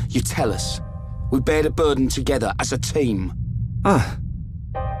vision, you tell us. We bear the burden together as a team. Ah,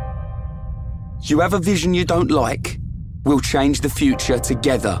 You have a vision you don't like? We'll change the future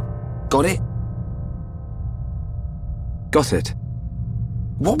together. Got it? got it.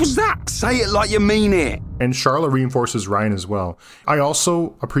 What was that? Say it like you mean it. And Charla reinforces Ryan as well. I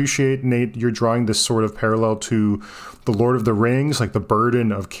also appreciate, Nate, you're drawing this sort of parallel to the Lord of the Rings, like the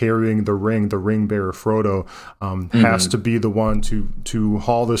burden of carrying the ring bearer Frodo has to be the one to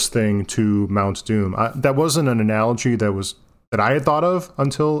haul this thing to Mount Doom. That wasn't an analogy that I had thought of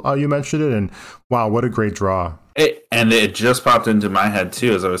until you mentioned it, and wow, what a great draw. And it just popped into my head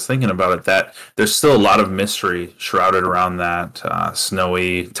too as I was thinking about it, that there's still a lot of mystery shrouded around that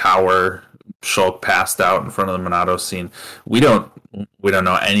snowy tower. Shulk passed out in front of the Monado scene. We don't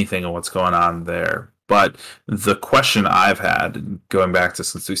know anything of what's going on there. But the question I've had going back to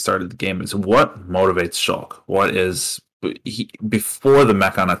since we started the game is, what motivates Shulk? Before the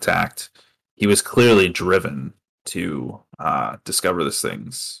Mechon attacked, he was clearly driven to discover this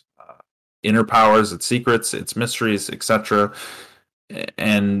thing's inner powers, its secrets, its mysteries, etc.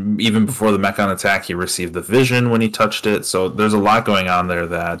 And even before the Mechon attack, he received the vision when he touched it. So there's a lot going on there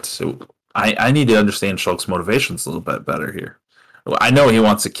that I need to understand Shulk's motivations a little bit better here. I know he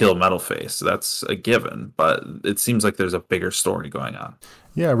wants to kill Metalface. That's a given, but it seems like there's a bigger story going on.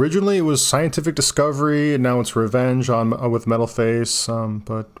 Yeah, originally it was scientific discovery, and now it's revenge with Metalface,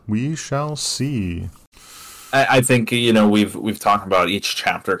 but we shall see. I think, we've talked about each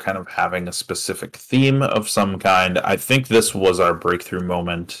chapter kind of having a specific theme of some kind. I think this was our breakthrough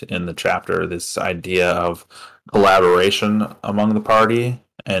moment in the chapter, this idea of collaboration among the party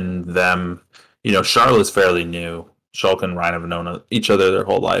and them. Charlotte's fairly new. Shulk and Ryan have known each other their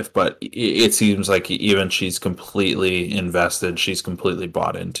whole life, but it seems like even she's completely invested. She's completely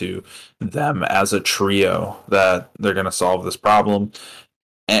bought into them as a trio, that they're going to solve this problem.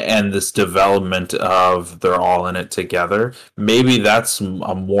 And this development of they're all in it together, maybe that's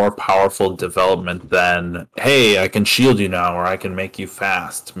a more powerful development than, hey, I can shield you now, or I can make you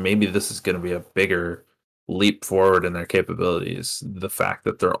fast. Maybe this is going to be a bigger leap forward in their capabilities. The fact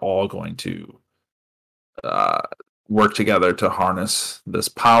that they're all going to work together to harness this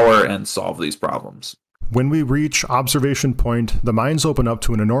power and solve these problems. When we reach observation point, the mines open up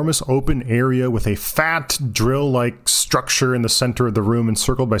to an enormous open area with a fat drill-like structure in the center of the room,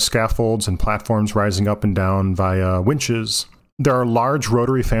 encircled by scaffolds and platforms rising up and down via winches. There are large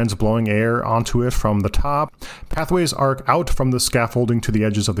rotary fans blowing air onto it from the top. Pathways arc out from the scaffolding to the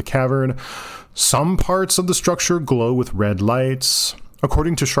edges of the cavern. Some parts of the structure glow with red lights.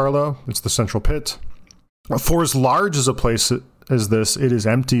 According to Charla, it's the central pit. For as large as a place as this, it is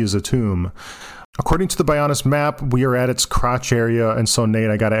empty as a tomb. According to the Bionis map, we are at its crotch area, and so, Nate,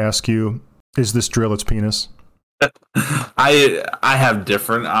 I gotta ask you, is this drill its penis? I have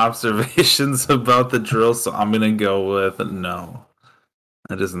different observations about the drill, so I'm gonna go with no.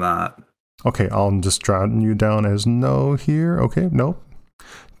 It is not. Okay, I'll just jot you down as no here. Okay, no.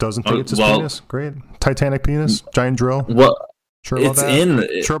 Doesn't think it's his penis. Great. Titanic penis, giant drill. Well, sure about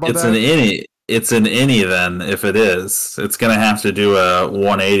that? Sure about that? It's an innie then, if it is. It's going to have to do a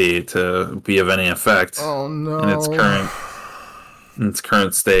 180 to be of any effect. Oh, no. In its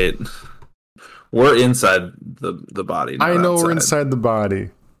current state. We're inside the body. I know outside. We're inside the body.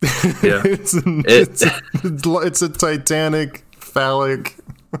 Yeah. it's a Titanic phallic.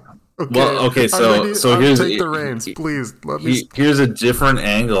 Okay. Well, okay, so here's take the reins, please. Let me. Here's a different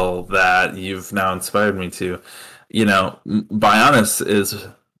angle that you've now inspired me to. Bionis is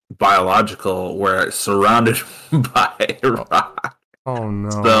biological, where it's surrounded by rock. Oh no.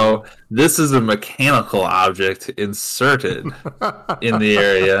 So this is a mechanical object inserted in the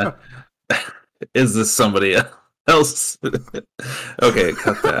area. Is this somebody else? Okay,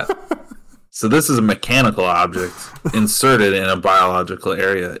 cut that. So this is a mechanical object inserted in a biological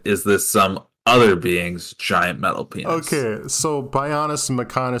area. Is this some other being's giant metal penis? Okay, so Bionis and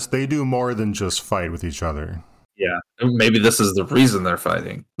Mechonis, they do more than just fight with each other. Yeah, maybe this is the reason they're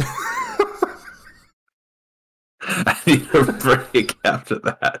fighting. I need a break after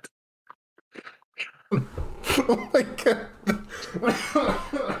that. Oh my god.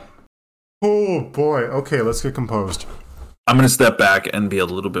 Oh boy. Okay, let's get composed. I'm going to step back and be a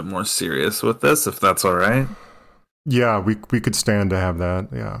little bit more serious with this, if that's all right. Yeah, we could stand to have that,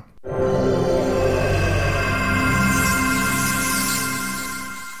 yeah.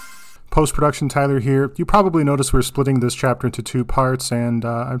 Post-production Tyler here. You probably noticed we're splitting this chapter into two parts, and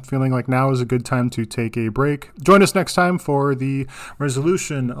I'm feeling like now is a good time to take a break. Join us next time for the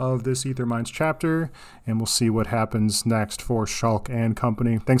resolution of this Ether Minds chapter, and we'll see what happens next for Shulk and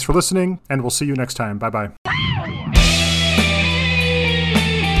company. Thanks for listening, and we'll see you next time. Bye-bye.